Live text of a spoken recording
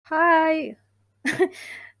Hi!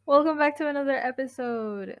 Welcome back to another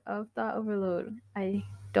episode of Thought Overload. I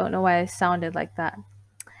don't know why I sounded like that.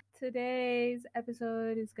 Today's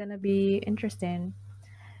episode is gonna be interesting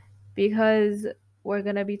because we're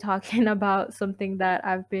gonna be talking about something that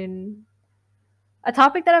a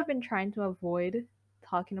topic that I've been trying to avoid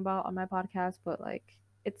talking about on my podcast, but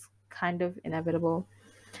it's kind of inevitable.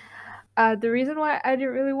 The reason why I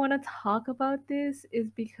didn't really want to talk about this is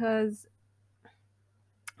because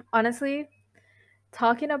honestly,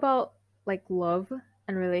 talking about love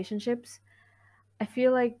and relationships, I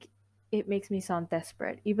feel like it makes me sound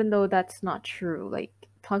desperate, even though that's not true. Like,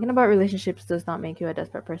 talking about relationships does not make you a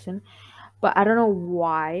desperate person, but I don't know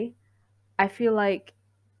why. I feel like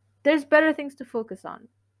there's better things to focus on.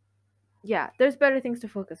 Yeah, there's better things to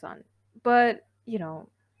focus on. But,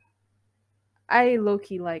 I low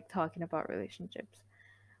key like talking about relationships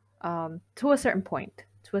to a certain point,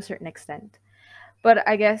 to a certain extent. But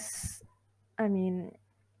I guess, I mean,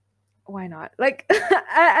 why not? Like,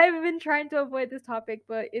 I've been trying to avoid this topic,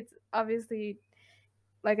 but it's obviously,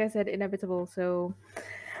 like I said, inevitable. So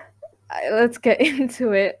let's get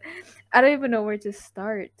into it. I don't even know where to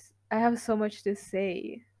start. I have so much to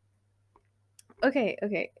say. Okay.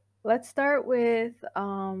 Let's start with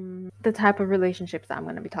the type of relationships that I'm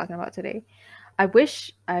going to be talking about today. I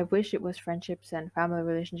wish it was friendships and family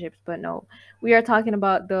relationships, but no. We are talking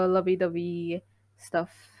about the lovey-dovey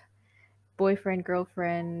stuff. Boyfriend,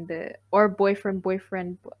 girlfriend, or boyfriend.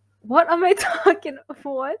 What am I talking?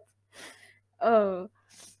 What? Oh,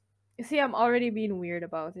 see, I'm already being weird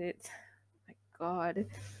about it. My God.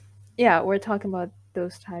 Yeah, we're talking about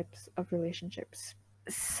those types of relationships.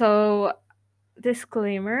 So,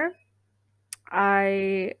 disclaimer,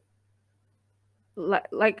 I I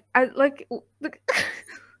like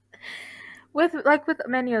with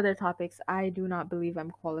many other topics, I do not believe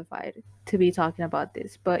I'm qualified to be talking about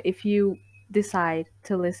this. But if you decide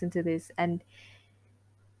to listen to this and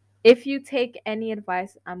if you take any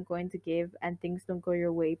advice I'm going to give and things don't go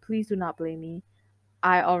your way, please do not blame me.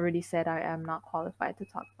 I already said I am not qualified to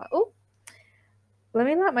talk about. Oh, let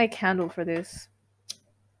me light my candle for this.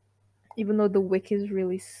 Even though the wick is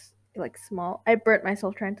really small, I burnt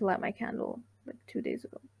myself trying to light my candle like 2 days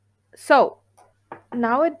ago. So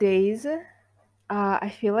nowadays, I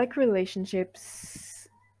feel like relationships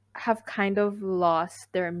have kind of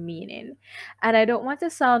lost their meaning, and I don't want to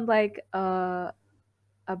sound like a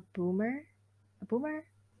boomer. A boomer.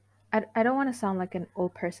 I don't want to sound like an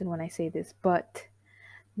old person when I say this, but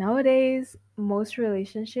nowadays most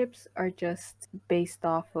relationships are just based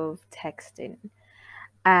off of texting,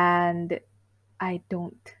 and I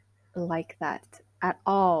don't like that at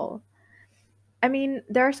all. I mean,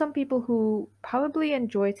 there are some people who probably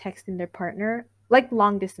enjoy texting their partner, like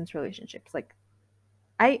long distance relationships. Like,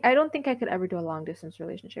 I don't think I could ever do a long distance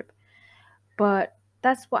relationship, but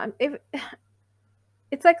that's what I'm. If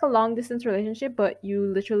it's like a long distance relationship, but you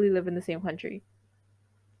literally live in the same country.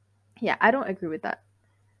 Yeah, I don't agree with that.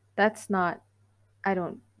 That's not. I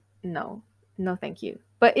don't. No, no, thank you.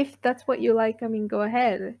 But if that's what you like, I mean, go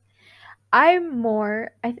ahead. I'm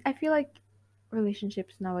more. I feel like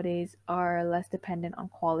relationships nowadays are less dependent on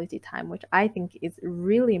quality time, which I think is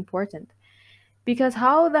really important. Because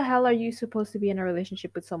how the hell are you supposed to be in a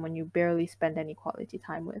relationship with someone you barely spend any quality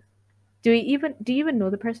time with? Do you even know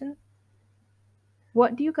the person?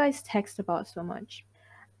 What do you guys text about so much?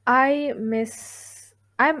 I miss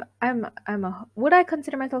I'm a would I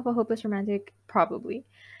consider myself a hopeless romantic? Probably.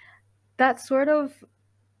 That sort of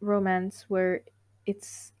romance where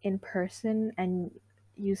it's in person and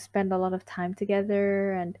you spend a lot of time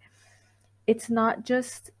together, and it's not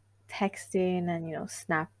just texting and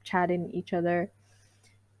snapchatting each other,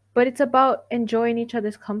 but it's about enjoying each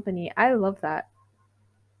other's company. I love that,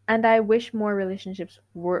 and I wish more relationships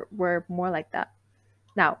were more like that.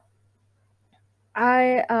 Now,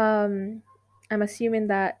 I'm assuming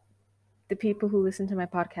that the people who listen to my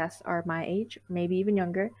podcast are my age, maybe even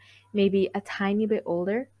younger, maybe a tiny bit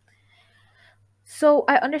older. So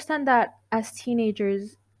I understand that as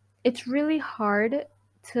teenagers, it's really hard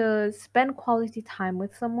to spend quality time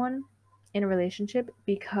with someone in a relationship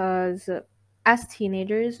because as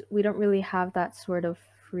teenagers, we don't really have that sort of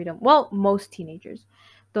freedom. Well, most teenagers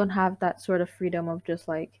don't have that sort of freedom of just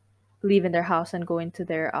like leaving their house and going to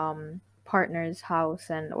their partner's house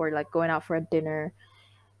and or like going out for a dinner.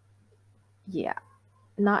 Yeah,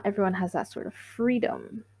 not everyone has that sort of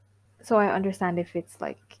freedom. So I understand if it's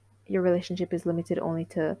like your relationship is limited only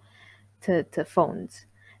to phones.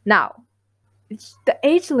 Now, the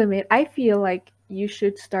age limit, I feel like you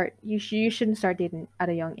shouldn't start dating at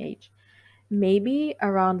a young age. Maybe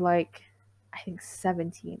around like I think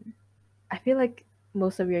 17. I feel like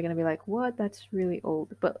Most of you are going to be like, what? That's really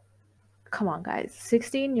old. But come on, guys.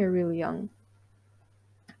 16, you're really young.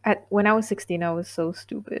 When I was 16, I was so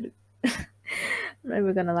stupid. I'm not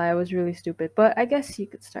even gonna lie, I was really stupid. But I guess you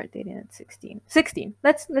could start dating at 16. 16.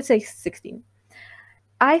 Let's say 16.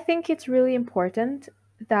 I think it's really important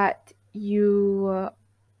that you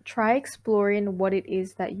try exploring what it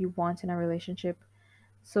is that you want in a relationship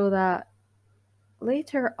so that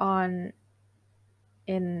later on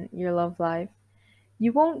in your love life,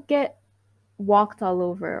 you won't get walked all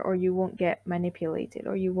over, or you won't get manipulated,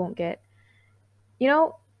 or you won't get, you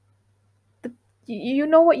know, the, you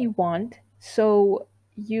know what you want, so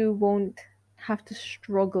you won't have to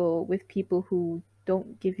struggle with people who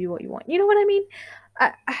don't give you what you want. You know what I mean?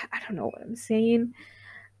 I don't know what I'm saying.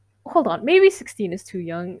 Hold on, maybe 16 is too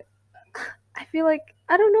young. I feel like,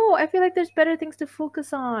 I don't know. I feel like there's better things to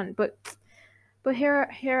focus on, but here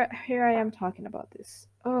I am talking about this.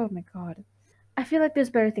 Oh my god. I feel like there's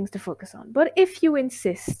better things to focus on. But if you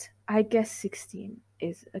insist, I guess 16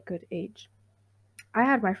 is a good age. I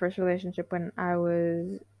had my first relationship when I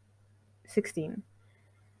was 16,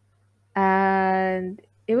 and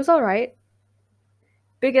it was all right.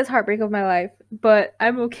 Biggest heartbreak of my life, but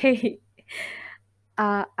I'm okay.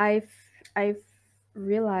 I've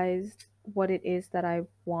realized what it is that I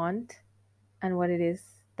want and what it is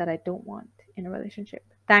that I don't want in a relationship,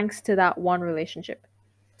 thanks to that one relationship.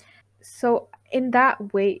 So in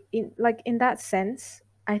that way, in that sense,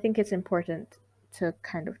 I think it's important to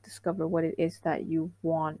kind of discover what it is that you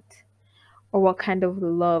want, or what kind of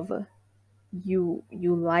love you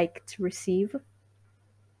like to receive.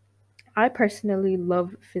 I personally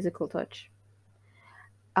love physical touch,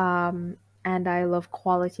 um, and I love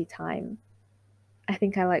quality time. I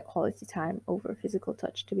think I like quality time over physical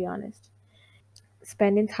touch, to be honest.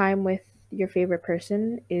 Spending time with your favorite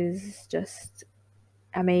person is just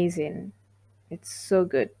amazing. It's so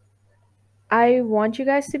good. I want you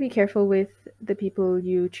guys to be careful with the people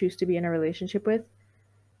you choose to be in a relationship with.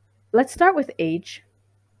 Let's start with age.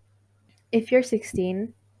 If you're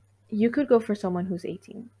 16, you could go for someone who's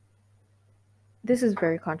 18. This is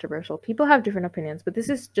very controversial. People have different opinions, but this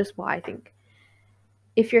is just what I think.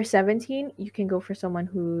 If you're 17, you can go for someone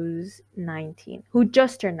who's 19, who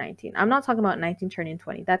just turned 19. I'm not talking about 19 turning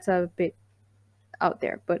 20. That's a bit out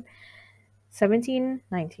there, but 17,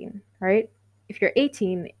 19, right? If you're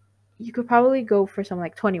 18, you could probably go for someone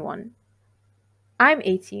like 21. I'm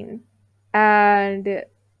 18, and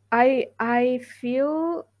I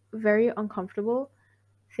feel very uncomfortable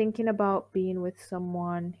thinking about being with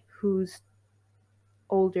someone who's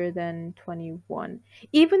older than 21.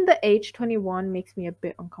 Even the age 21 makes me a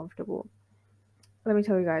bit uncomfortable. Let me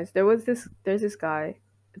tell you guys, there's this guy.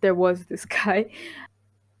 There was this guy.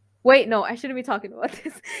 Wait, no, I shouldn't be talking about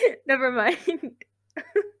this. Never mind.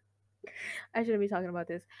 I shouldn't be talking about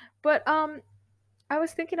this. But I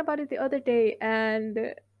was thinking about it the other day,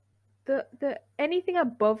 and the anything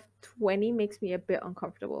above 20 makes me a bit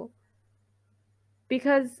uncomfortable,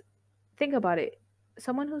 because think about it.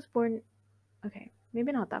 Someone who's born, okay,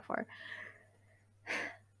 maybe not that far.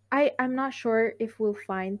 I'm not sure if we'll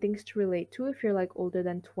find things to relate to if you're like older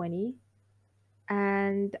than 20,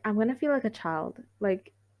 and I'm going to feel like a child.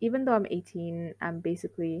 Like, even though I'm 18, I'm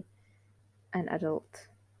basically an adult.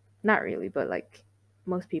 Not really, but like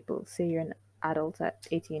most people say you're an adult at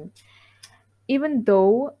 18. Even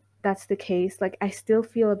though that's the case, like, I still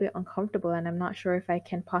feel a bit uncomfortable, and I'm not sure if I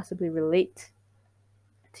can possibly relate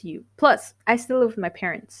to you. Plus, I still live with my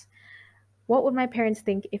parents. What would my parents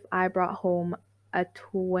think if I brought home a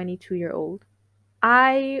 22-year-old?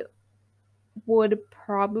 I would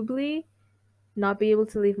probably not be able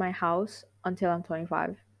to leave my house until I'm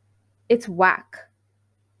 25. It's whack.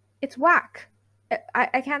 It's whack.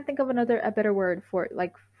 I can't think of a better word for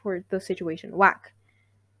for the situation. Whack.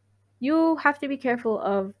 You have to be careful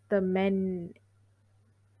of the men,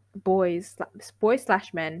 boys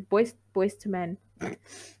slash men, boys to men.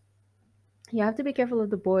 You have to be careful of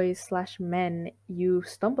the boys slash men you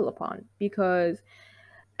stumble upon, because,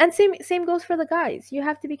 and same goes for the guys. You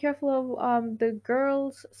have to be careful of the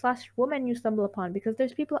girls slash women you stumble upon, because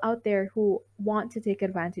there's people out there who want to take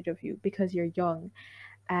advantage of you because you're young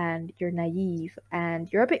and you're naive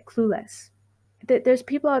and you're a bit clueless. There's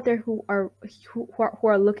people out there who are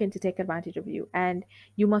looking to take advantage of you, and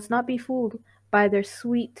you must not be fooled by their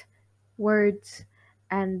sweet words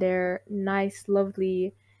and their nice,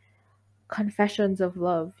 lovely confessions of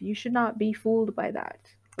love. You should not be fooled by that.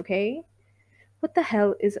 Okay? What the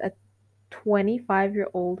hell is a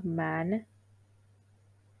 25-year-old man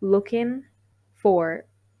looking for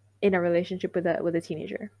in a relationship with a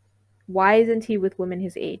teenager? Why isn't he with women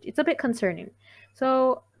his age? It's a bit concerning.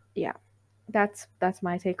 So, yeah. That's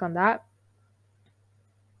my take on that.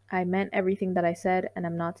 I meant everything that I said and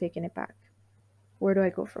I'm not taking it back. Where do I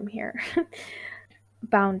go from here?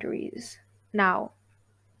 Boundaries. Now,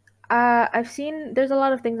 I've seen there's a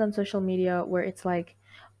lot of things on social media where it's like,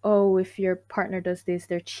 oh, if your partner does this,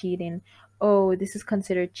 they're cheating. Oh, this is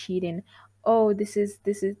considered cheating. Oh, this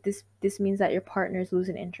means that your partner is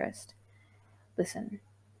losing interest. Listen,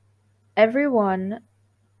 everyone,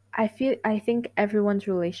 I think everyone's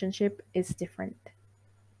relationship is different,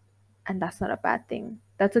 and that's not a bad thing.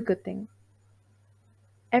 That's a good thing.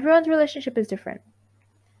 Everyone's relationship is different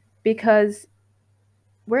because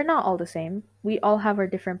we're not all the same. We all have our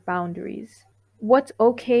different boundaries. What's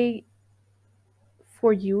okay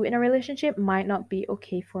for you in a relationship might not be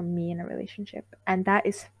okay for me in a relationship, and that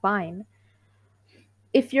is fine.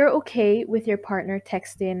 If you're okay with your partner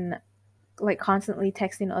texting, like constantly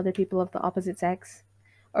texting other people of the opposite sex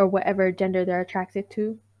or whatever gender they're attracted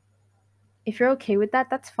to, if you're okay with that,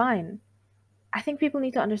 that's fine. I think people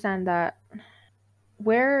need to understand that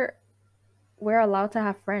we're we're allowed to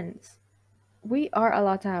have friends. We are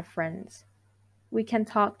allowed to have friends. We can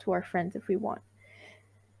talk to our friends if we want.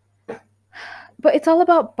 But it's all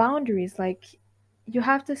about boundaries. Like, you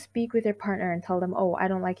have to speak with your partner and tell them, "Oh, I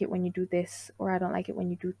don't like it when you do this," or "I don't like it when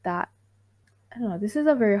you do that." I don't know. This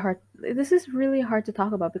is really hard to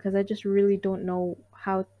talk about because I just really don't know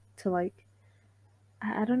how to, like,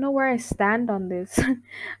 I don't know where I stand on this.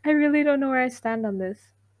 I really don't know where I stand on this.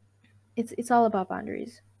 It's all about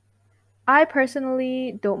boundaries. I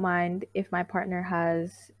personally don't mind if my partner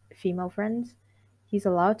has female friends. He's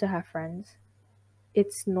allowed to have friends.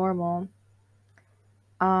 It's normal.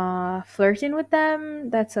 Flirting with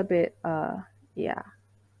them, that's a bit yeah.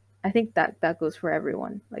 I think that goes for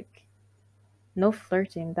everyone. Like, no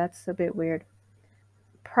flirting, that's a bit weird.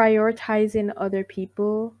 Prioritizing other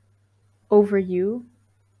people over you,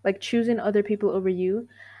 like choosing other people over you.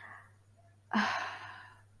 I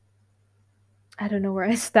don't know where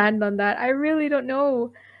I stand on that. I really don't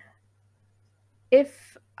know.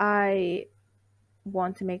 If I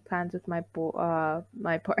want to make plans with my part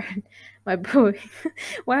my boy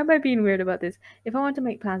why am I being weird about this? If I want to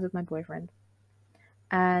make plans with my boyfriend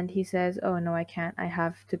and he says, "Oh no, I can't. I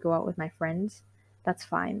have to go out with my friends." That's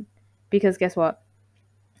fine. Because guess what?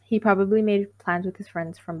 He probably made plans with his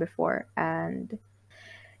friends from before, and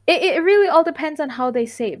it really all depends on how they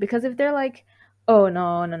say it. Because if they're like, "Oh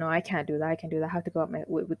no, no, no, I can't do that. I can't do that. I have to go out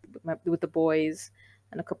with the boys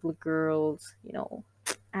and a couple of girls,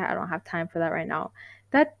 I don't have time for that right now."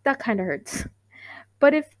 That kind of hurts.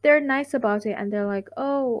 But if they're nice about it and they're like,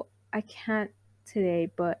 "Oh, I can't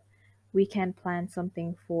today, but we can plan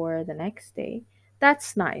something for the next day."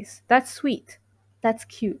 That's nice. That's sweet. That's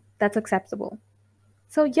cute. That's acceptable.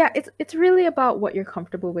 So yeah, it's really about what you're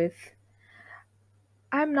comfortable with.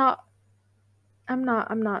 I'm not I'm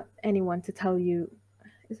not anyone to tell you.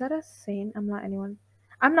 Is that a saying? I'm not anyone.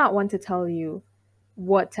 I'm not one to tell you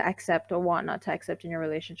what to accept or what not to accept in your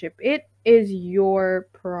relationship. It is your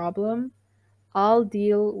problem. I'll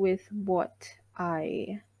deal with what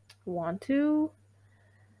I want to,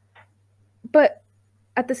 but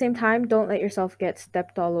at the same time, don't let yourself get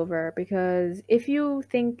stepped all over, because if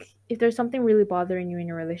there's something really bothering you in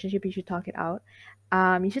your relationship, you should talk it out.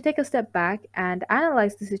 You should take a step back and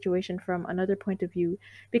analyze the situation from another point of view,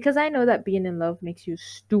 because I know that being in love makes you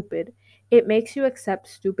stupid. It makes you accept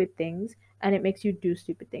stupid things and it makes you do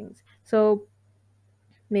stupid things. So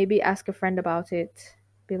maybe ask a friend about it.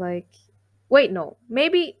 Be like, wait, no,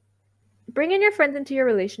 maybe bringing your friends into your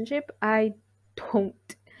relationship, I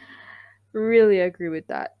don't really agree with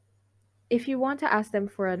that. If you want to ask them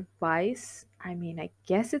for advice, I mean, I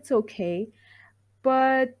guess it's okay,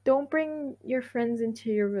 but don't bring your friends into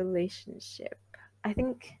your relationship. I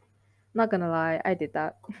think, not gonna lie, I did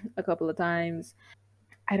that a couple of times.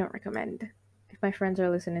 I don't recommend. If my friends are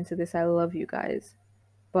listening to this, I love you guys,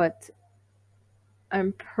 but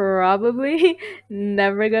I'm probably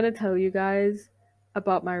never gonna tell you guys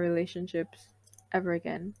about my relationships ever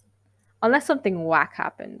again. Unless something whack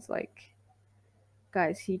happens, like,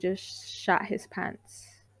 guys, he just shot his pants.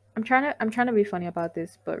 I'm trying to be funny about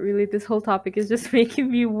this, but really this whole topic is just making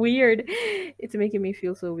me weird. It's making me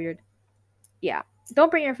feel so weird. Yeah. Don't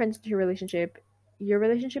bring your friends into your relationship. Your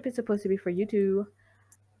relationship is supposed to be for you two.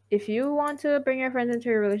 If you want to bring your friends into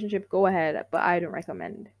your relationship, go ahead, but I don't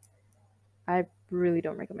recommend. I really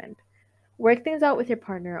don't recommend. Work things out with your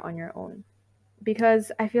partner on your own,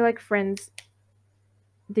 because I feel like friends.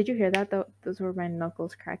 Did you hear that? Those were my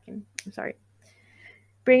knuckles cracking. I'm sorry.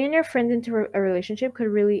 Bringing your friends into a relationship could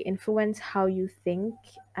really influence how you think,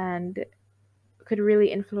 and could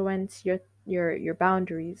really influence your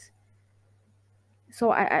boundaries.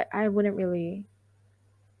 So I wouldn't really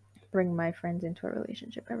bring my friends into a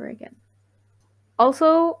relationship ever again.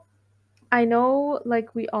 Also, I know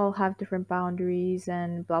like we all have different boundaries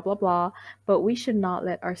and blah blah blah, but we should not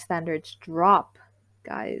let our standards drop,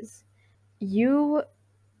 guys. You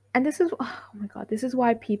and this is oh my god, this is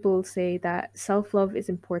why people say that self-love is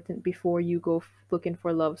important before you go looking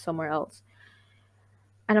for love somewhere else.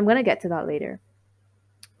 And I'm going to get to that later.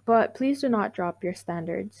 But please do not drop your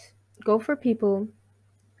standards. Go for people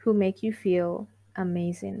who make you feel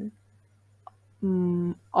amazing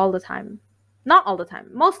all the time. Not all the time,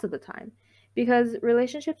 most of the time. Because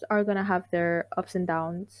relationships are going to have their ups and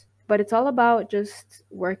downs, but it's all about just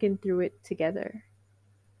working through it together.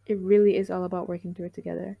 It really is all about working through it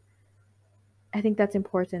together. I think that's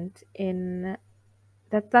important in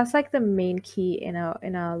that's like the main key in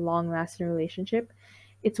a long-lasting relationship.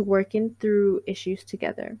 It's working through issues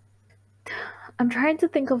together. I'm trying to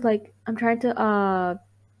think of like I'm trying to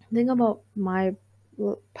think about my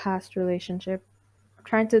past relationship. I'm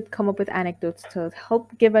trying to come up with anecdotes to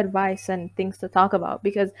help give advice and things to talk about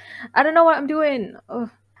because I don't know what I'm doing. Ugh.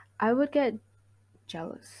 I would get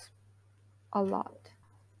jealous a lot.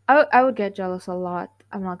 I would get jealous a lot.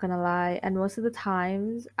 I'm not gonna lie, and most of the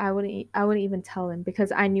times I wouldn't even tell him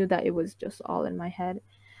because I knew that it was just all in my head,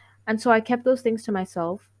 and so I kept those things to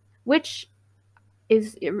myself, which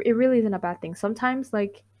it really isn't a bad thing. Sometimes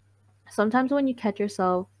when you catch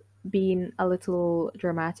yourself being a little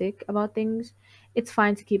dramatic about things, it's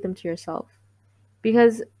fine to keep them to yourself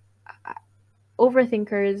because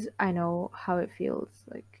overthinkers, I know how it feels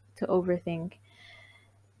like to overthink.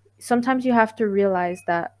 Sometimes you have to realize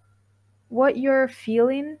that what you're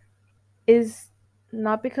feeling is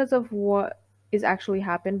not because of what is actually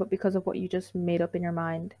happened, but because of what you just made up in your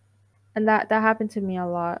mind. And that happened to me a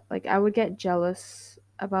lot. Like I would get jealous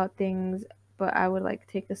about things, but I would like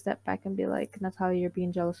take a step back and be like, Natalia, you're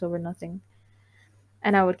being jealous over nothing.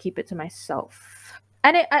 And I would keep it to myself.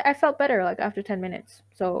 And I felt better like after 10 minutes.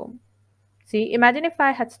 So, see, imagine if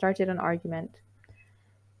I had started an argument,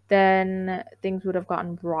 then things would have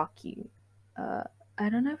gotten rocky. Uh, I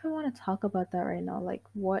don't know if I want to talk about that right now. Like,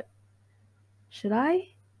 what should I?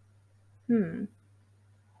 Hmm.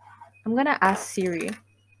 I'm gonna ask Siri.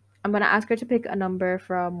 I'm gonna ask her to pick a number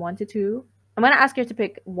from 1 to 2. I'm gonna ask her to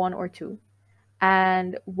pick 1 or 2.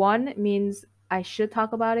 And 1 means I should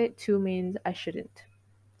talk about it, 2 means I shouldn't.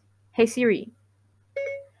 Hey Siri,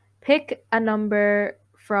 pick a number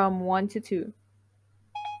from 1 to 2.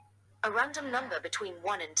 A random number between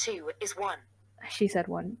 1 and 2 is 1. She said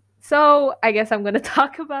 1. So I guess I'm gonna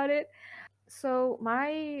talk about it. So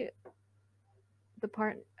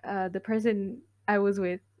the person I was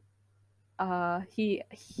with,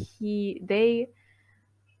 they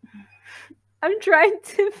I'm trying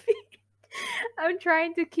to I'm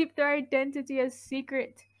trying to keep their identity a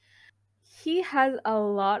secret. He has a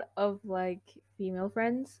lot of like female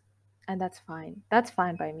friends, and that's fine. That's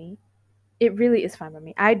fine by me. It really is fine by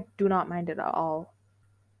me. I do not mind it at all.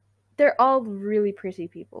 They're all really pretty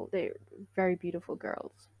people. They're very beautiful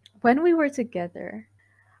girls. When we were together,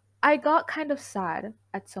 I got kind of sad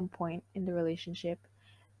at some point in the relationship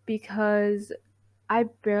because I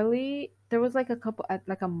barely there was like a couple at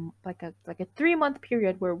like a 3 month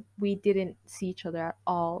period where we didn't see each other at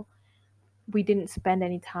all. We didn't spend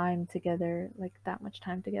any time together, like that much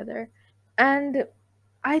time together. And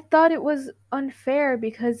I thought it was unfair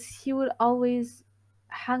because he would always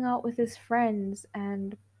hang out with his friends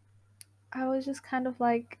and I was just kind of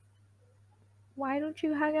like, why don't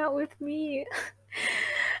you hang out with me?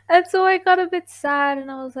 And so I got a bit sad and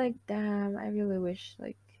I was like, damn, I really wish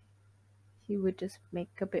like he would just make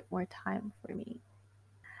a bit more time for me.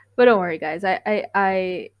 But don't worry, guys.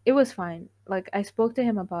 It was fine. Like I spoke to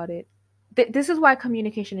him about it. This is why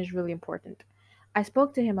communication is really important. I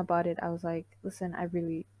spoke to him about it. I was like, listen, I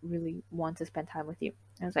really, really want to spend time with you.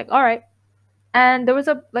 And I was like, all right. And there was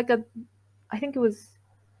I think it was,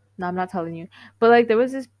 no, I'm not telling you, but like there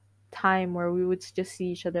was this time where we would just see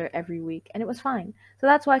each other every week, and it was fine. So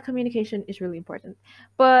that's why communication is really important.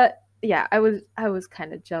 But yeah, I was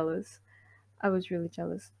kind of jealous. I was really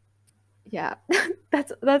jealous. Yeah,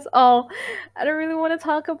 that's all. I don't really want to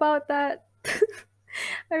talk about that.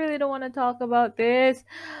 I really don't want to talk about this.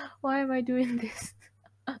 Why am I doing this?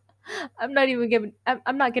 I'm not even getting.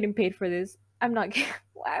 I'm not getting paid for this. I'm not.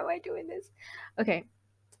 Why am I doing this? Okay,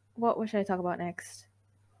 what should I talk about next?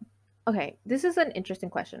 Okay, this is an interesting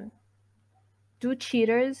question. Do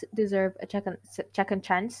cheaters deserve a second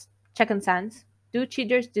chance? Second chance? Do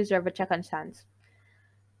cheaters deserve a second chance?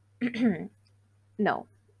 No,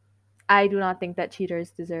 I do not think that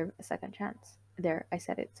cheaters deserve a second chance. There, I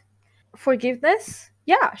said it. Forgiveness?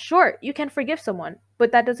 Yeah, sure, you can forgive someone,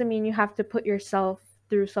 but that doesn't mean you have to put yourself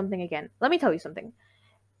through something again. Let me tell you something.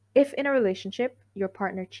 If in a relationship your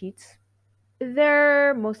partner cheats,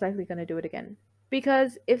 they're most likely going to do it again.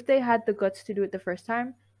 Because if they had the guts to do it the first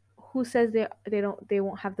time, who says they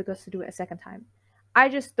won't have the guts to do it a second time? I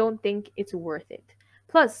just don't think it's worth it.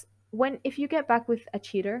 Plus, when if you get back with a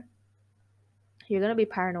cheater, you're going to be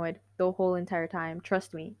paranoid the whole entire time,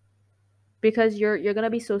 trust me. Because you're going to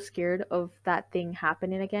be so scared of that thing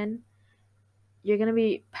happening again. You're going to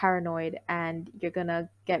be paranoid and you're going to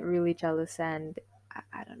get really jealous and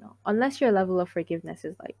I don't know. Unless your level of forgiveness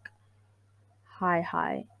is like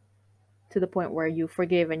high to the point where you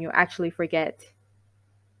forgive and you actually forget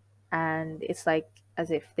and it's like as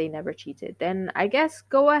if they never cheated, then I guess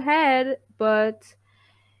go ahead. But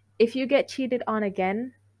if you get cheated on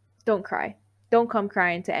again, don't cry. Don't come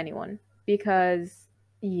crying to anyone because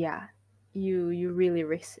yeah, you really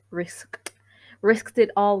risked it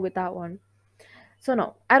all with that one. So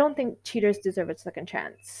no, I don't think cheaters deserve a second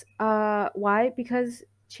chance. Why? Because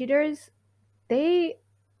cheaters, they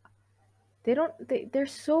they're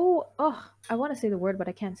so, oh, I want to say the word but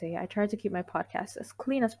I can't say it. I try to keep my podcast as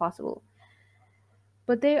clean as possible.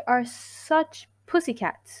 But they are such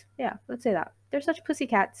pussycats. Yeah, let's say that. They're such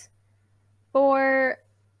pussycats for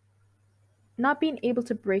not being able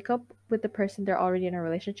to break up with the person they're already in a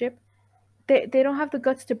relationship. They don't have the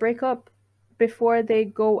guts to break up before they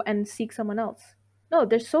go and seek someone else. No,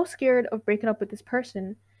 they're so scared of breaking up with this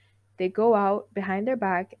person, they go out behind their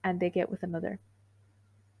back and they get with another.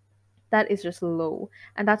 That is just low.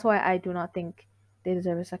 And that's why I do not think they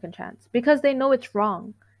deserve a second chance. Because they know it's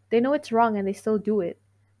wrong. They know it's wrong and they still do it.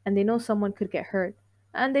 And they know someone could get hurt.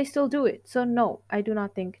 And they still do it. So, no, I do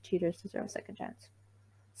not think cheaters deserve a second chance.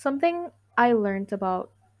 Something I learned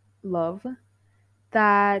about love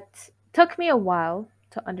that took me a while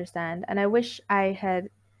to understand, and I wish I had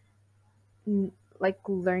like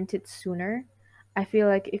learned it sooner. I feel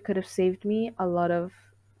like it could have saved me a lot of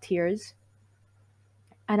tears,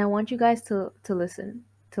 and I want you guys to listen,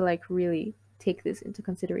 to like really take this into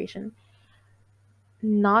consideration.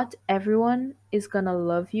 Not everyone is gonna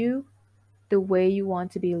love you the way you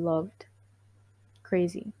want to be loved.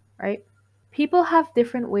 Crazy, right? People have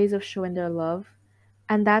different ways of showing their love,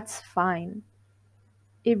 and that's fine.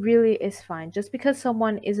 It really is fine. Just because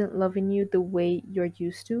someone isn't loving you the way you're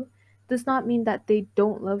used to does not mean that they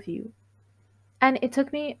don't love you. And it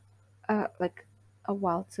took me like a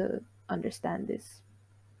while to understand this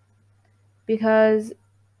because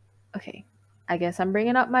okay, I guess I'm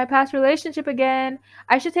bringing up my past relationship again.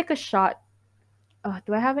 I should take a shot. Oh,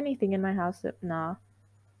 do I have anything in my house? Nah,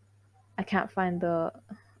 I can't find the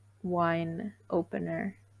wine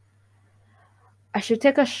opener. I should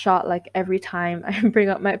take a shot like every time I bring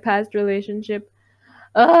up my past relationship.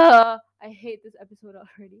 I hate this episode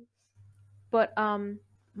already. But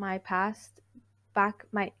my past back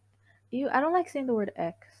my you I don't like saying the word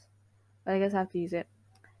ex, but I guess I have to use it.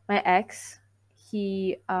 My ex,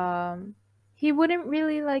 he wouldn't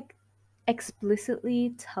really like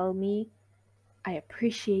explicitly tell me I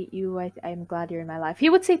appreciate you. I'm glad you're in my life. He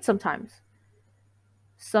would say it sometimes,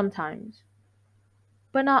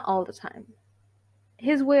 but not all the time.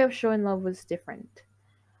 His way of showing love was different.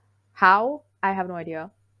 How? I have no idea.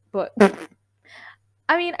 But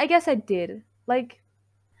I mean, I guess I did. Like,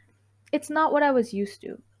 it's not what I was used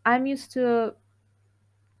to. I'm used to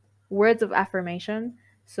words of affirmation.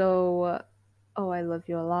 So, oh, I love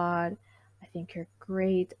you a lot. I think you're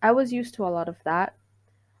great. I was used to a lot of that.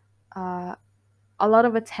 Uh, a lot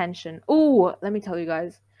of attention. Oh, let me tell you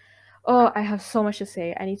guys. Oh, I have so much to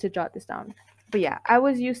say. I need to jot this down. But yeah, I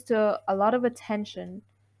was used to a lot of attention,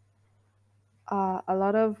 a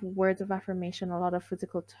lot of words of affirmation, a lot of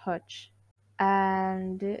physical touch.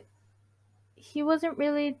 And he wasn't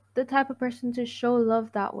really the type of person to show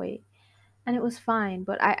love that way. And it was fine,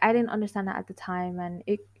 but I didn't understand that at the time, and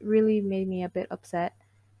it really made me a bit upset.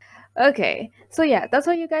 Okay, so yeah, that's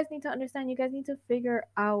what you guys need to understand. You guys need to figure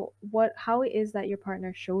out how it is that your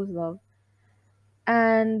partner shows love,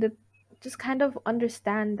 and just kind of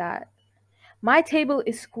understand that. My table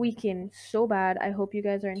is squeaking so bad. I hope you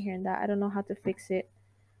guys aren't hearing that. I don't know how to fix it.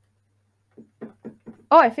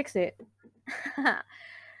 Oh, I fixed it.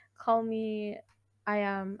 Call me. I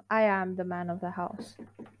am the man of the house.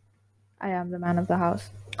 I am the man of the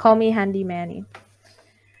house. Call me Handy Manny.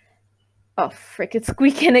 Oh, frick, it's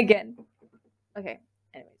squeaking again. Okay,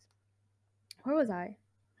 anyways. Where was I?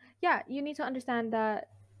 Yeah, you need to understand that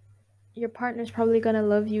your partner's probably gonna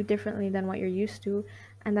love you differently than what you're used to,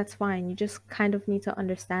 and that's fine. You just kind of need to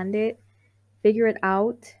understand it, figure it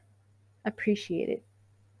out, appreciate it.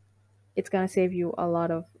 It's gonna save you a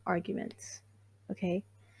lot of arguments. Okay?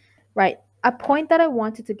 Right. A point that I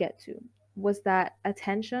wanted to get to was that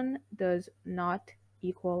attention does not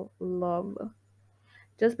equal love.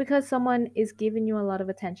 Just because someone is giving you a lot of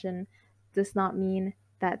attention does not mean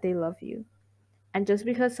that they love you. And just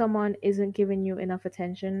because someone isn't giving you enough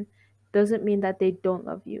attention doesn't mean that they don't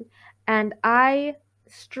love you. And I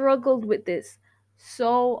struggled with this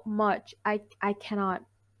so much. I cannot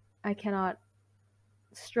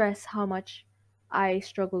stress how much I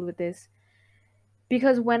struggled with this,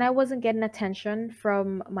 because when I wasn't getting attention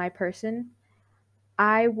from my person,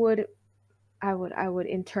 I would I would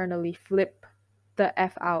internally flip the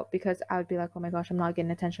F out, because I would be like, "Oh my gosh, I'm not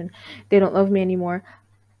getting attention. They don't love me anymore.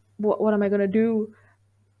 What am I going to do?"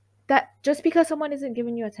 That just because someone isn't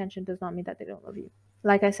giving you attention does not mean that they don't love you.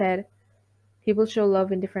 Like I said, people show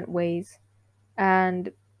love in different ways,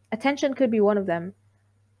 and attention could be one of them.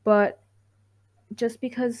 But just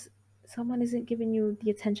because someone isn't giving you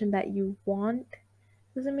the attention that you want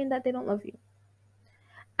doesn't mean that they don't love you.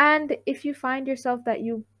 And if you find yourself that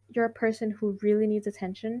you're a person who really needs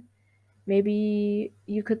attention, maybe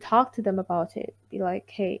you could talk to them about it. Be like,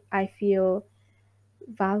 "Hey, I feel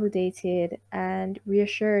validated and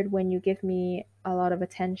reassured when you give me a lot of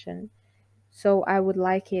attention. So I would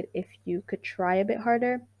like it if you could try a bit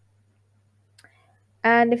harder."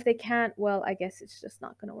 And if they can't, well, I guess it's just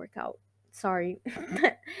not going to work out. Sorry.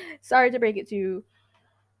 Sorry to break it to you.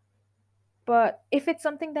 But if it's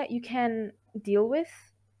something that you can deal with,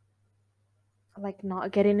 like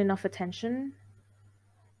not getting enough attention,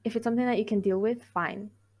 if it's something that you can deal with, fine.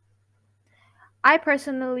 I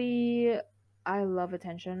personally, I love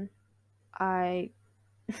attention. I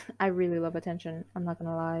I really love attention. I'm not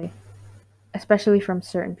gonna lie, especially from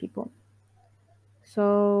certain people.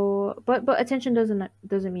 So, but attention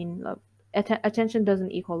doesn't mean love. Attention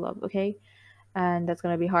doesn't equal love. Okay, and that's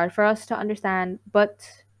gonna be hard for us to understand, but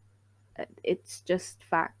it's just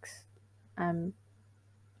facts. I'm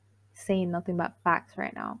saying nothing but facts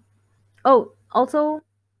right now. Oh, also,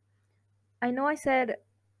 I know I said,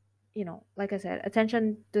 like I said,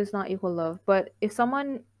 attention does not equal love. But if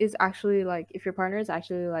someone is actually like, if your partner is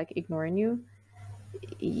actually like ignoring you,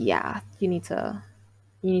 yeah, you need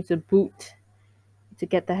to boot to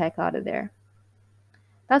get the heck out of there.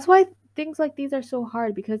 That's why things like these are so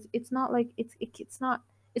hard, because it's not like it's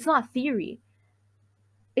not theory.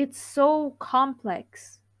 It's so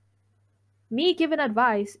complex. Me giving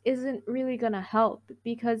advice isn't really gonna help,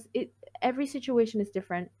 because it every situation is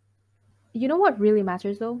different. You know what really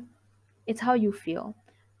matters though? It's how you feel.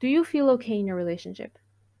 Do you feel okay in your relationship?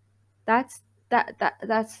 That's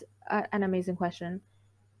an amazing question.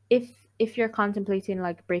 If you're contemplating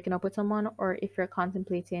like breaking up with someone, or if you're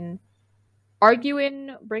contemplating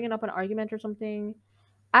arguing, bringing up an argument or something,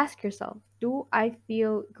 ask yourself, do I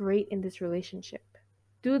feel great in this relationship?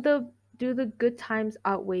 Do the good times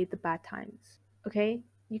outweigh the bad times? Okay?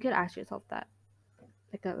 You could ask yourself that.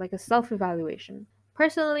 Like a self-evaluation.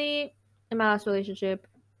 Personally, in my last relationship,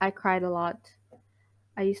 I cried a lot.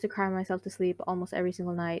 I used to cry myself to sleep almost every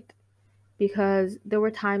single night, because there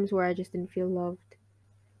were times where I just didn't feel loved.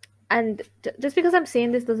 And just because I'm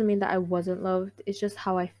saying this doesn't mean that I wasn't loved. It's just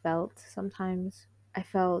how I felt sometimes. I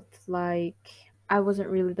felt like I wasn't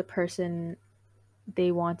really the person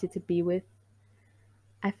they wanted to be with.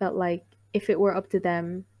 I felt like if it were up to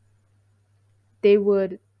them, they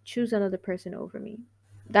would choose another person over me.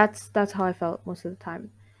 That's how I felt most of the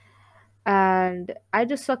time. And I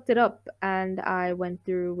just sucked it up and I went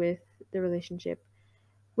through with the relationship,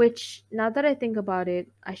 which now that I think about it,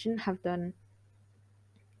 I shouldn't have done.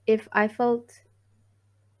 If I felt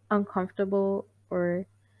uncomfortable or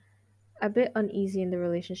a bit uneasy in the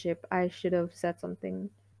relationship, I should have said something.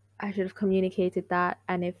 I should have communicated that,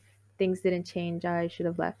 and if things didn't change, I should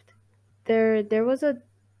have left. There was a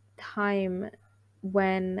time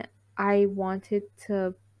when I wanted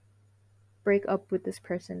to break up with this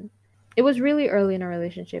person. It was really early in our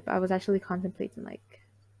relationship. I was actually contemplating like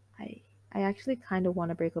I I actually kind of want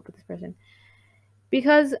to break up with this person,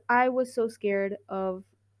 because I was so scared of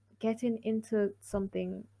getting into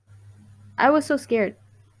something. I was so scared.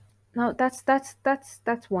 No, that's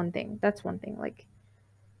one thing. That's one thing. Like,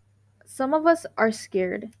 some of us are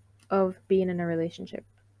scared of being in a relationship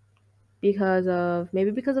because of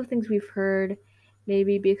things we've heard,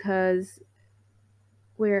 maybe because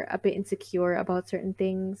we're a bit insecure about certain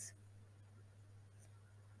things.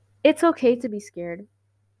 It's okay to be scared.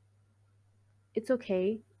 It's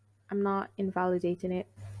okay. I'm not invalidating it.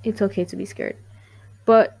 It's okay to be scared.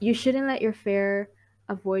 But you shouldn't let your fear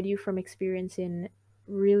avoid you from experiencing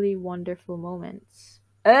really wonderful moments.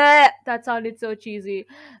 That sounded so cheesy.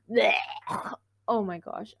 Blech. Oh my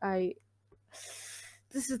gosh.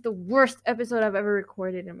 this is the worst episode I've ever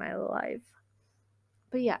recorded in my life.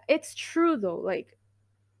 But yeah, it's true though. Like,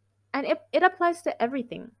 and it applies to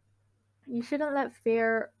everything. You shouldn't let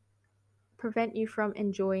fear prevent you from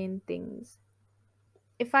enjoying things.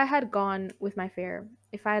 If I had gone with my fear,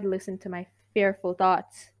 if I had listened to my fearful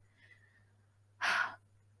thoughts,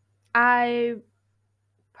 I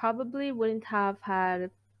probably wouldn't have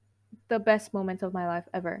had the best moments of my life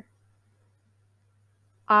ever.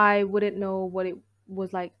 I wouldn't know what it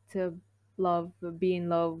was like to love, be in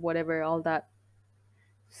love, whatever, all that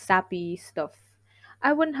sappy stuff.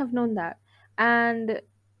 I wouldn't have known that. And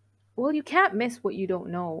well, you can't miss what you don't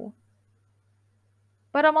know.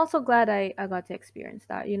 But I'm also glad I got to experience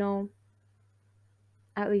that, you know?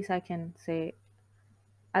 At least I can say,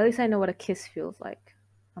 at least I know what a kiss feels like.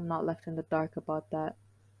 I'm not left in the dark about that.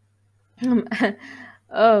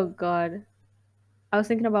 Oh god. I was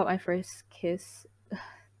thinking about my first kiss.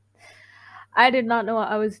 I did not know what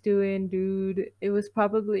I was doing, dude. It was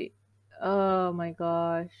probably, oh my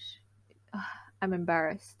gosh. I'm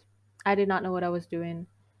embarrassed. I did not know what I was doing.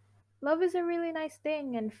 Love is a really nice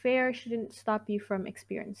thing, and fear shouldn't stop you from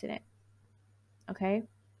experiencing it. Okay?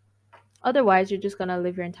 Otherwise, you're just gonna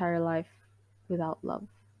live your entire life without love.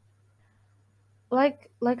 Like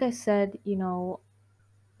I said, you know,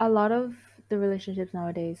 a lot of the relationships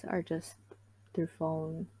nowadays are just through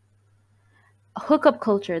phone. Hookup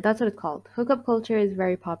culture, that's what it's called. Hookup culture is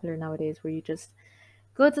very popular nowadays where you just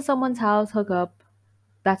go to someone's house, hook up.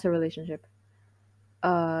 That's a relationship.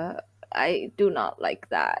 Uh I do not like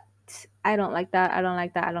that. I don't like that. I don't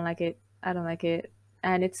like that. I don't like it. I don't like it.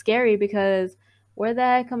 And it's scary because where the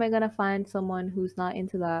heck am I gonna find someone who's not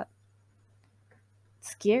into that? It's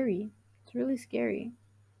scary. It's really scary.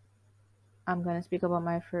 I'm gonna speak about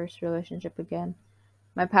my first relationship again.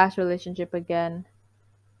 My past relationship again.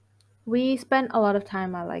 We spent a lot of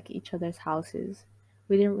time at like each other's houses.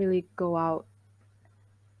 We didn't really go out.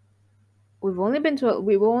 We only went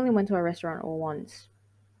to a restaurant once.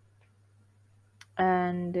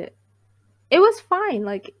 And it was fine.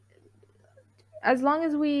 Like as long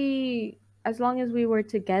as we were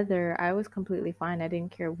together, I was completely fine. I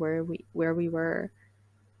didn't care where we were.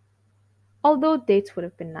 Although dates would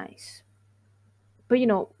have been nice. But you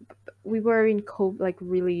know, we were in COVID, like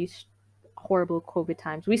really horrible COVID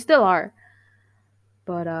times. We still are.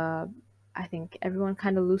 But I think everyone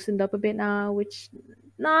kind of loosened up a bit now, which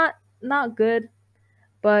not not good,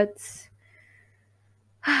 but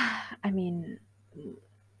I mean,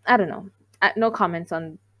 I don't know. No comments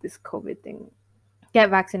on this COVID thing. Get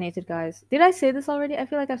vaccinated, guys. Did I say this already? I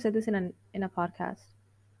feel like I've said this in a podcast.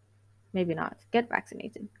 Maybe not. Get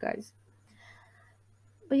vaccinated, guys.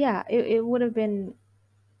 But yeah, it would have been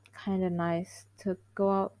kind of nice to go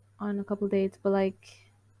out on a couple dates, but like,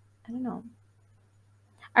 I don't know.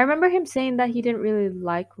 I remember him saying that he didn't really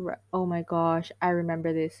like. Oh my gosh, I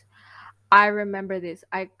remember this. I remember this.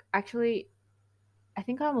 I actually, I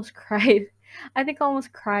think I almost cried. I think I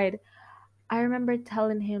almost cried. I remember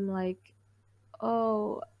telling him like,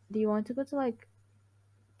 "Oh, do you want to go to like,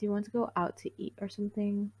 do you want to go out to eat or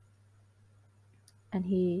something?" And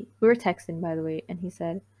we were texting by the way, and he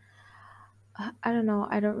said, I don't know.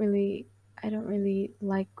 I don't really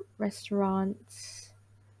like restaurants.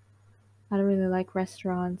 I don't really like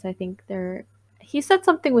restaurants. I think they're." He said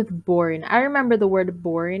something with boring. I remember the word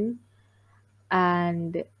boring,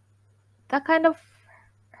 and that kind of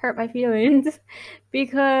hurt my feelings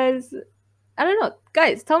because I don't know.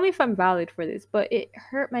 Guys, tell me if I'm valid for this, but it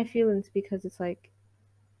hurt my feelings because it's like,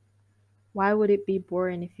 why would it be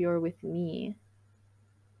boring if you're with me?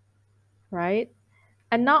 Right?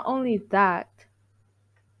 And not only that,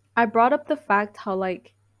 I brought up the fact how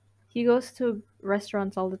like he goes to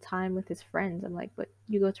restaurants all the time with his friends. I'm like, but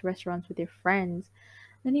you go to restaurants with your friends.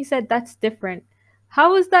 Then he said that's different.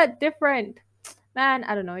 How is that different? Man,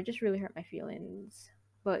 I don't know. It just really hurt my feelings.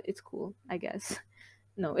 But it's cool, I guess.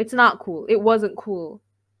 No, it's not cool. It wasn't cool.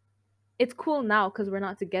 It's cool now because we're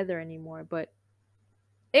not together anymore, but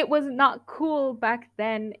it was not cool back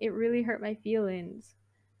then. It really hurt my feelings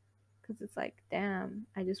because it's like, damn,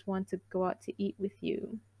 I just want to go out to eat with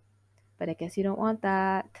you, but I guess you don't want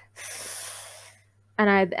that.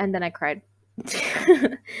 And then I cried,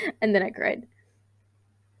 and then I cried.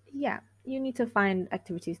 Yeah, you need to find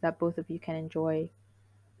activities that both of you can enjoy.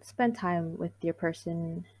 Spend time with your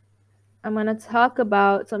person. I'm gonna talk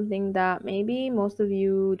about something that maybe most of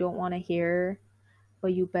you don't want to hear,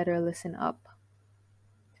 but you better listen up.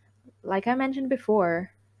 Like I mentioned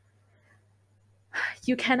before,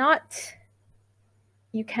 you cannot,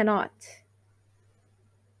 you cannot,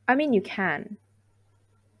 I mean, you can,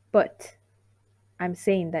 but I'm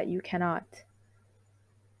saying that you cannot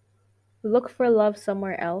Look for love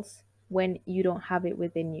somewhere else when you don't have it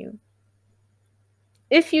within you.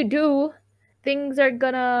 If you do, things are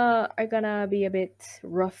gonna be a bit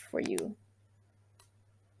rough for you.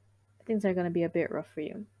 Things are gonna be a bit rough for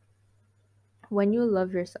you. When you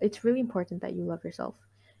love yourself, it's really important that you love yourself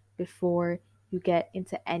before you get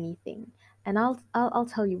into anything. And I'll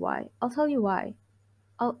tell you why. I'll tell you why.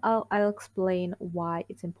 I'll explain why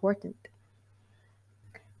it's important.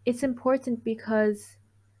 It's important because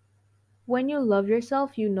when you love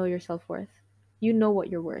yourself, you know your self-worth. You know what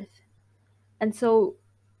you're worth. And so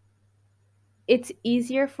it's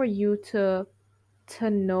easier for you to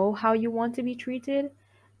know how you want to be treated,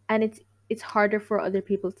 and it's harder for other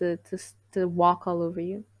people to walk all over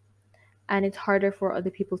you, and it's harder for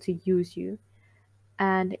other people to use you,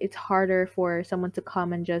 and it's harder for someone to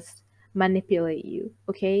come and just manipulate you,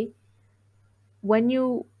 okay? When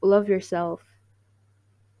you love yourself,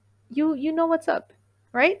 you know what's up,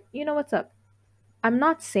 right? You know what's up. I'm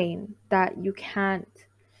not saying that you can't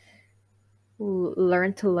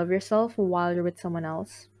learn to love yourself while you're with someone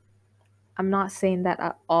else. I'm not saying that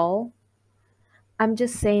at all. I'm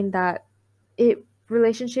just saying that it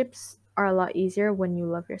relationships are a lot easier when you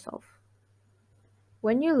love yourself.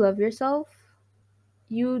 When you love yourself,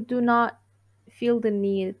 you do not feel the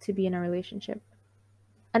need to be in a relationship.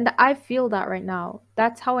 And I feel that right now.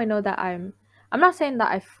 That's how I know that I'm not saying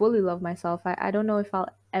that I fully love myself. I don't know if I'll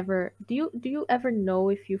ever do you ever know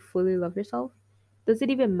if you fully love yourself? Does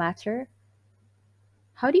it even matter?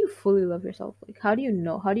 How do you fully love yourself? Like how do you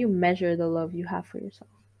know? How do you measure the love you have for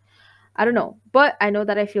yourself? I don't know. But I know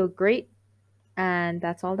that I feel great and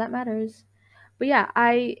that's all that matters. But yeah,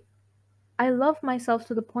 I love myself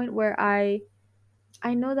to the point where I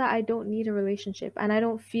know that I don't need a relationship and I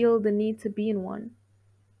don't feel the need to be in one.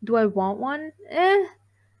 Do I want one?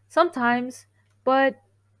 Sometimes, but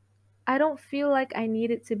I don't feel like I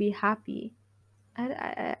need it to be happy.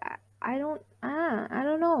 I don't I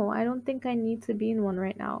don't know. I don't think I need to be in one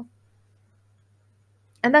right now.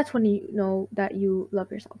 And that's when you know that you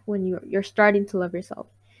love yourself. When you're starting to love yourself.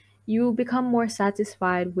 You become more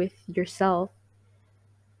satisfied with yourself,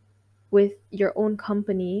 with your own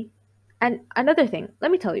company. And another thing,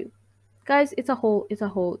 let me tell you, guys, it's a whole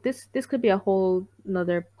this could be a whole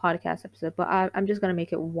another podcast episode, but I'm just gonna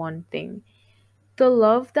make it one thing. The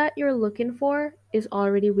love that you're looking for is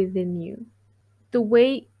already within you. The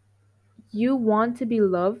way you want to be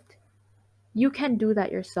loved, you can do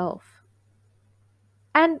that yourself.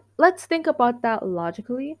 And let's think about that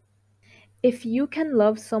logically. If you can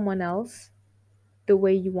love someone else the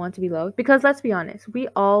way you want to be loved, because let's be honest, we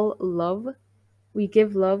all love, we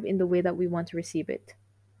give love in the way that we want to receive it.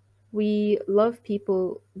 We love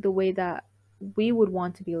people the way that we would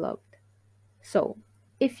want to be loved. So,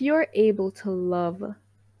 if you're able to love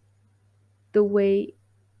the way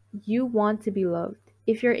you want to be loved,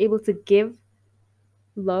 if you're able to give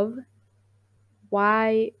love,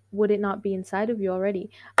 why would it not be inside of you already?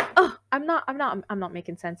 Oh, I'm not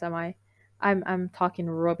making sense, am I? I'm talking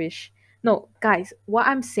rubbish. No, guys, what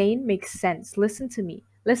I'm saying makes sense. Listen to me.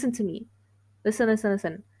 Listen to me.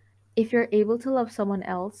 Listen. If you're able to love someone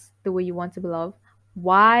else the way you want to be loved,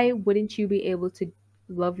 why wouldn't you be able to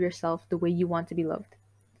love yourself the way you want to be loved?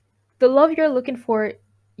 The love you're looking for,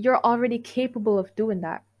 you're already capable of doing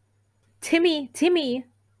that. Timmy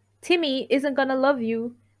isn't gonna love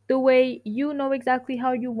you the way you know exactly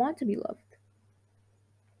how you want to be loved.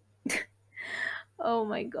 Oh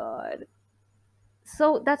my god.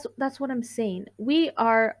 So that's what I'm saying. We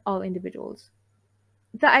are all individuals.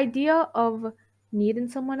 The idea of needing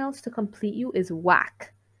someone else to complete you is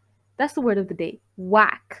whack. That's the word of the day.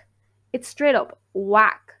 Whack. It's straight up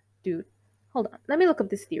whack, dude. Hold on. Let me look up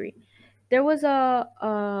this theory. There was I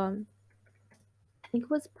think it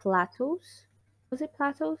was Platos. Was it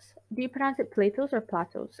Platos? Do you pronounce it Platos or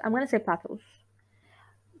Platos? I'm gonna say Platos.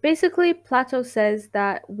 Basically, Plato says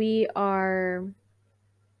that we were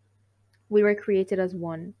created as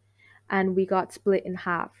one and we got split in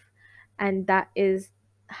half. And that is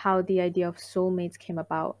how the idea of soulmates came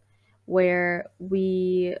about, where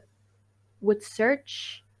we would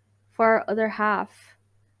search for our other half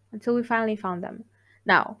until we finally found them.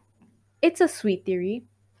 Now, it's a sweet theory.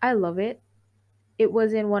 I love it. It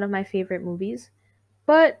was in one of my favorite movies.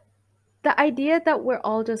 But the idea that we're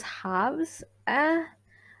all just halves, I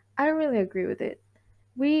don't really agree with it.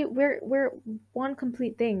 We're one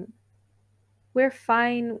complete thing. We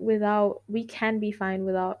can be fine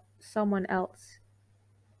without someone else.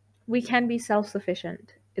 We can be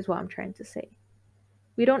self-sufficient is what I'm trying to say.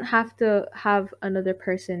 We don't have to have another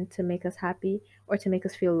person to make us happy or to make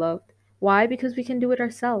us feel loved. Why? Because we can do it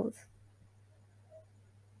ourselves.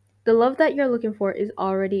 The love that you're looking for is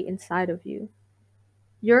already inside of you.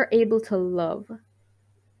 You're able to love.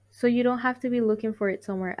 So you don't have to be looking for it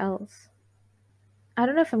somewhere else. I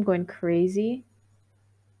don't know if I'm going crazy.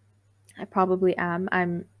 I probably am.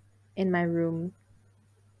 I'm in my room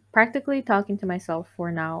practically talking to myself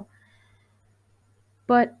for now.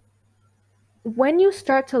 But when you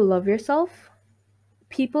start to love yourself,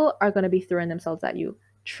 people are going to be throwing themselves at you.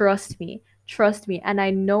 Trust me. Trust me. And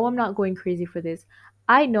I know I'm not going crazy for this.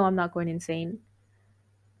 I know I'm not going insane.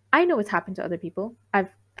 I know it's happened to other people. I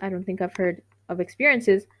don't think I've heard of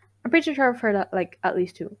experiences. I'm pretty sure I've heard like at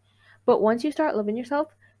least two. But once you start loving yourself,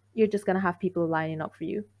 you're just going to have people lining up for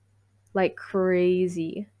you like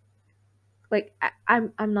crazy. Like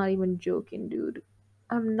I'm not even joking, dude.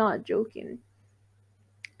 I'm not joking.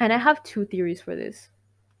 And I have two theories for this.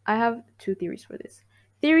 I have two theories for this.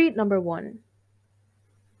 Theory number 1.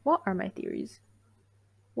 What are my theories?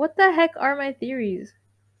 What the heck are my theories?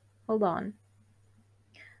 Hold on.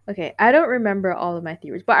 Okay, I don't remember all of my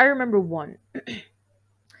theories, but I remember one.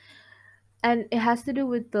 And it has to do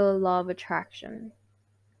with the law of attraction.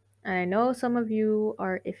 And I know some of you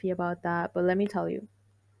are iffy about that, but let me tell you.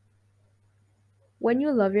 When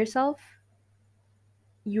you love yourself,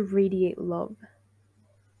 you radiate love.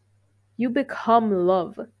 You become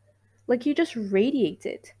love. Like you just radiate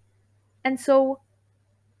it. And so,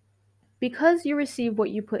 because you receive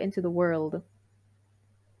what you put into the world,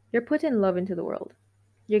 you're putting love into the world.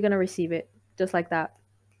 You're going to receive it just like that.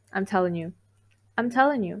 I'm telling you. I'm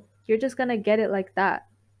telling you. You're just going to get it like that.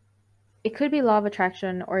 It could be law of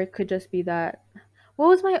attraction, or it could just be that. What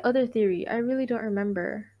was my other theory? I really don't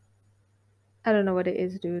remember. I don't know what it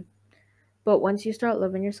is, dude. But once you start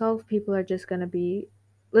loving yourself, people are just going to be.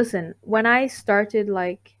 Listen, when I started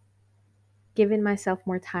like giving myself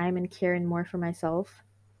more time and caring more for myself,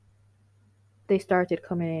 they started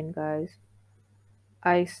coming in, guys.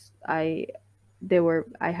 I, I,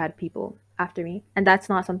 I had people after me, and that's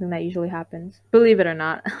not something that usually happens. Believe it or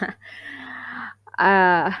not.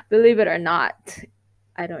 Believe it or not,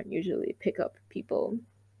 I don't usually pick up people.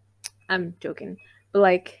 I'm joking, but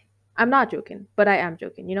like, I'm not joking, but I am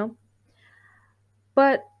joking, you know?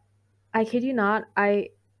 But I kid you not, I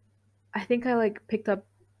think I like picked up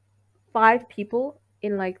 5 people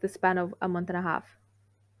in like the span of a month and a half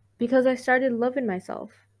because I started loving myself.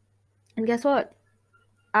 And guess what?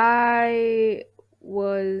 I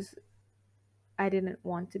was I didn't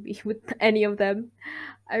want to be with any of them.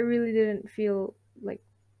 I really didn't feel like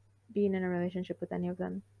being in a relationship with any of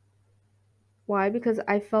them. Why? Because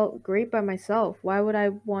I felt great by myself. Why would I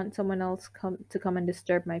want someone else come and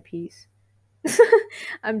disturb my peace?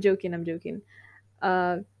 I'm joking, I'm joking.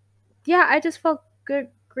 Uh yeah, I just felt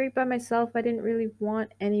great by myself. I didn't really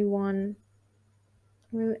want anyone.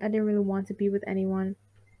 I didn't really want to be with anyone.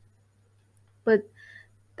 But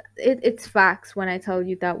it's facts when I tell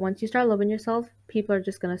you that once you start loving yourself, people are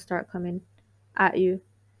just gonna start coming at you.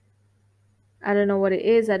 I don't know what it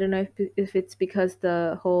is. I don't know if it's because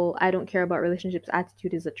the whole I don't care about relationships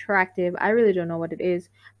attitude is attractive. I really don't know what it is,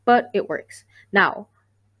 but it works. Now,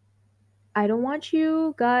 I don't want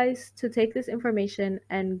you guys to take this information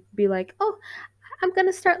and be like, "Oh, I'm going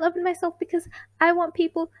to start loving myself because I want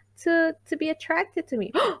people to be attracted to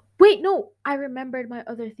me." Wait, no. I remembered my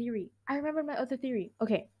other theory.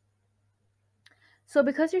 Okay. So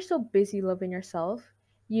because you're so busy loving yourself,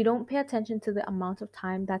 you don't pay attention to the amount of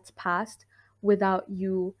time that's passed without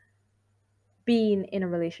you being in a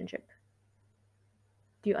relationship.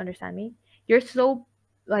 Do you understand me? You're so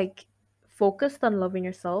like focused on loving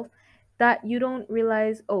yourself that you don't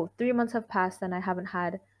realize, oh, 3 months have passed and I haven't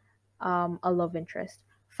had a love interest.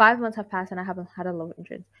 5 months have passed and I haven't had a love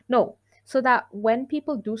interest. No. So that when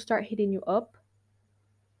people do start hitting you up,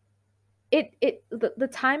 the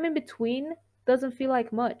time in between doesn't feel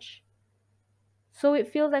like much. So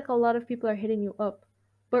it feels like a lot of people are hitting you up.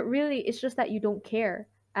 But really it's just that you don't care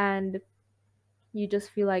and you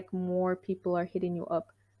just feel like more people are hitting you up.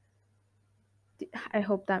 I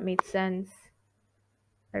hope that made sense.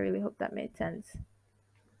 I really hope that made sense.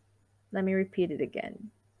 Let me repeat it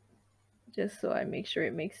again, just so I make sure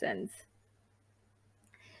it makes sense.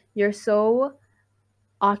 You're so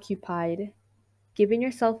occupied giving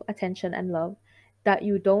yourself attention and love that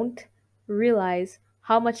you don't realize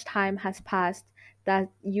how much time has passed that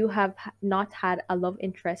you have not had a love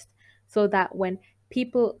interest, so that when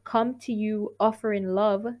people come to you offering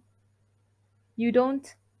love, you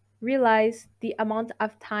don't realize the amount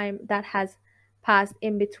of time that has passed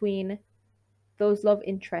in between those love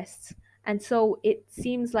interests. And so it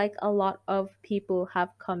seems like a lot of people have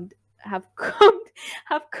come have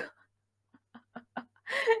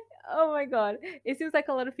Oh my god. It seems like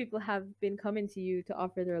a lot of people have been coming to you to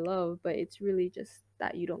offer their love, but it's really just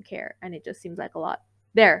that you don't care and it just seems like a lot.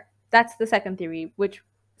 There. That's the second theory, which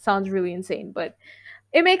sounds really insane, but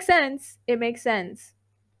it makes sense. It makes sense.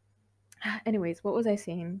 Anyways, what was I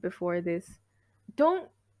saying before this? Don't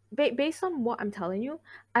based on what I'm telling you,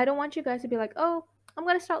 I don't want you guys to be like, "Oh, I'm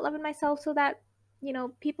going to start loving myself so that,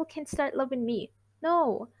 people can start loving me."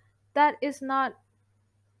 No. That is not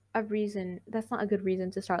a reason. That's not a good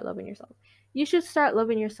reason to start loving yourself. You should start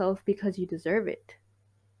loving yourself because you deserve it.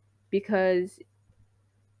 Because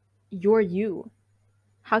you're you.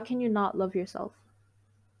 How can you not love yourself?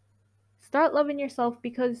 Start loving yourself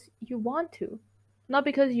because you want to, not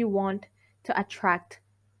because you want to attract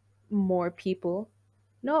more people.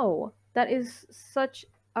 No, that is such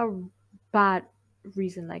a bad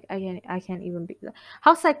reason. Like I can't even be that.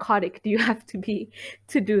 How psychotic do you have to be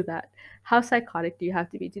to do that? How psychotic do you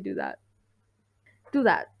have to be to do that? Do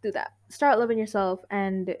that. Do that. Start loving yourself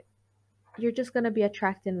and you're just going to be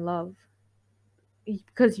attracting love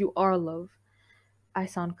because you are love. I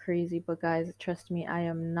sound crazy, but guys, trust me, I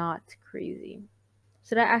am not crazy.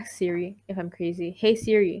 Should I ask Siri if I'm crazy? Hey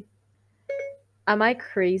Siri, am I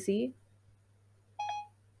crazy?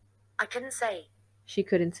 I couldn't say. She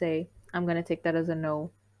couldn't say. I'm gonna take that as a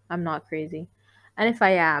no. I'm not crazy. And if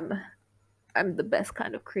I am, I'm the best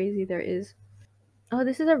kind of crazy there is. Oh,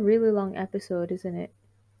 this is a really long episode, isn't it?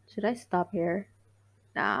 Should I stop here?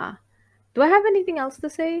 Nah. Do I have anything else to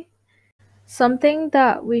say? Something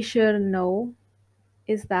that we should know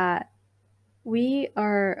is that we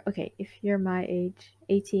are okay. If you're my age,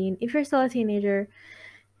 18, if you're still a teenager,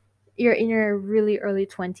 you're in your really early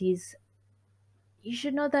 20s, you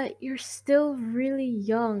should know that you're still really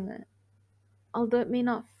young. Although it may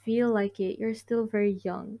not feel like it, you're still very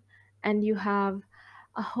young and you have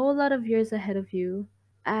a whole lot of years ahead of you.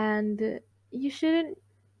 And you shouldn't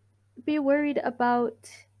be worried about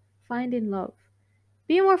finding love.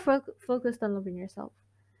 Be more focused on loving yourself.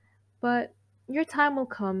 But your time will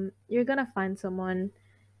come. You're gonna find someone,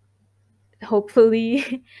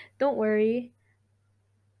 hopefully. Don't worry.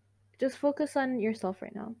 Just focus on yourself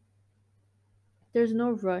right now. There's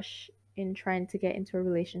no rush in trying to get into a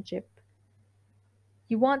relationship.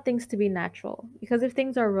 You want things to be natural because if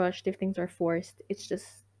things are rushed, if things are forced, it's just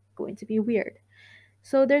going to be weird.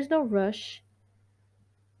 So there's no rush.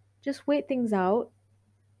 Just wait things out.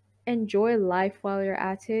 Enjoy life while you're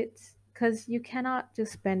at it because you cannot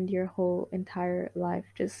just spend your whole entire life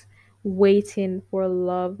just waiting for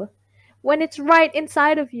love when it's right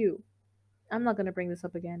inside of you. I'm not going to bring this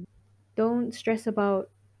up again. Don't stress about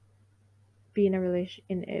being a relation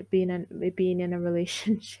in being in a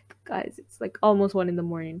relationship, guys. It's like almost 1 in the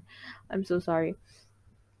morning. I'm so sorry.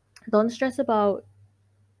 Don't stress about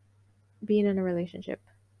being in a relationship.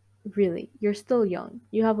 Really, you're still young.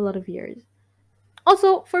 You have a lot of years.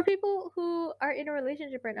 Also, for people who are in a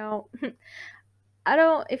relationship right now, I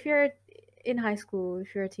don't. If you're in high school,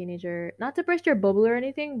 if you're a teenager, not to burst your bubble or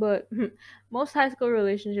anything, but most high school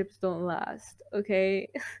relationships don't last. Okay,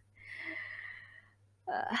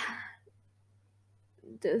 uh,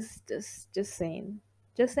 just saying,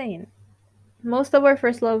 just saying. Most of our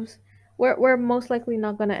first loves, we're most likely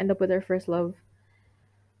not gonna end up with our first love.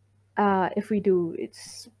 If we do,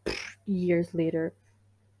 it's years later.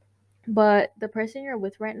 But the person you're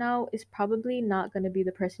with right now is probably not gonna be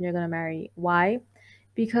the person you're gonna marry. Why?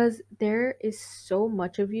 Because there is so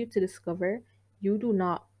much of you to discover. You do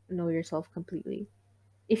not know yourself completely.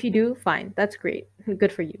 If you do, fine, that's great.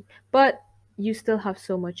 Good for you. But you still have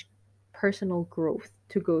so much personal growth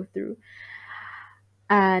to go through.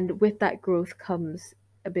 And with that growth comes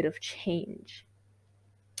a bit of change.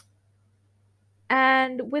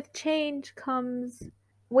 And with change comes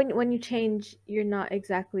when you change, you're not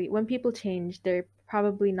exactly when people change, they're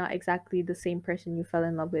probably not exactly the same person you fell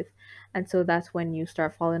in love with. And so that's when you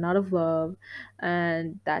start falling out of love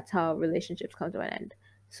and that's how relationships come to an end.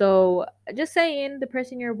 So just saying the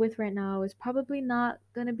person you're with right now is probably not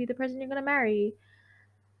gonna be the person you're gonna marry,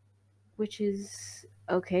 which is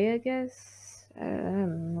okay, I guess. I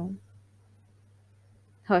don't know.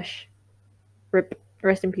 Hush. Rip.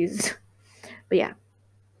 Rest in peace. But yeah,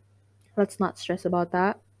 let's not stress about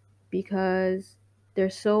that because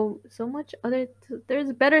there's so much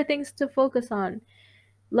there's better things to focus on.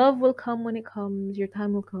 Love will come when it comes, your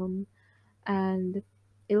time will come, and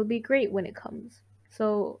it'll be great when it comes.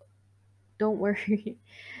 So don't worry.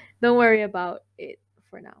 Don't worry about it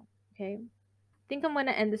for now, okay? Think I'm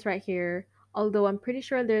gonna end this right here. Although I'm pretty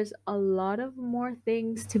sure there's a lot of more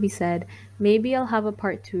things to be said. Maybe I'll have a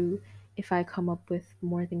part two if I come up with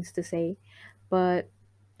more things to say. But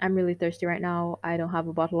I'm really thirsty right now. I don't have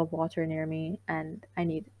a bottle of water near me and I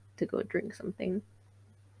need to go drink something.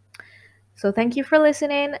 So thank you for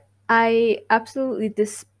listening. I absolutely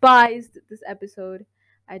despised this episode.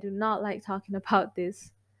 I do not like talking about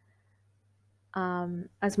this.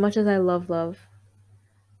 As much as I love,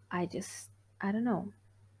 I don't know.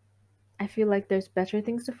 I feel like there's better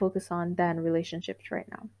things to focus on than relationships right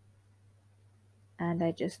now. And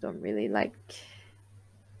I just don't really like.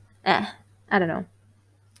 I don't know.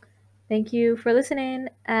 Thank you for listening,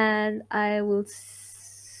 and I'll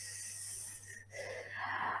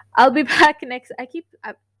be back next. I keep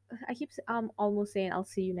almost saying I'll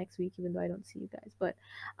see you next week, even though I don't see you guys. But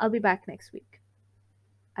I'll be back next week.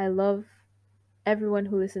 I love everyone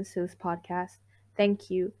who listens to this podcast.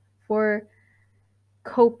 Thank you for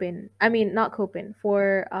coping. I mean, not coping.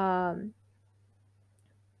 For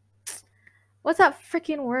what's that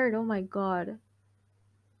freaking word? Oh my god.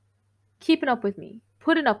 Keeping up with me.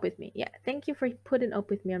 Putting up with me. Yeah. Thank you for putting up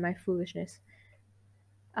with me on my foolishness.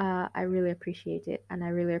 I really appreciate it, and I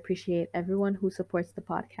really appreciate everyone who supports the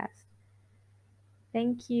podcast.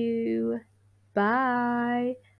 Thank you. Bye.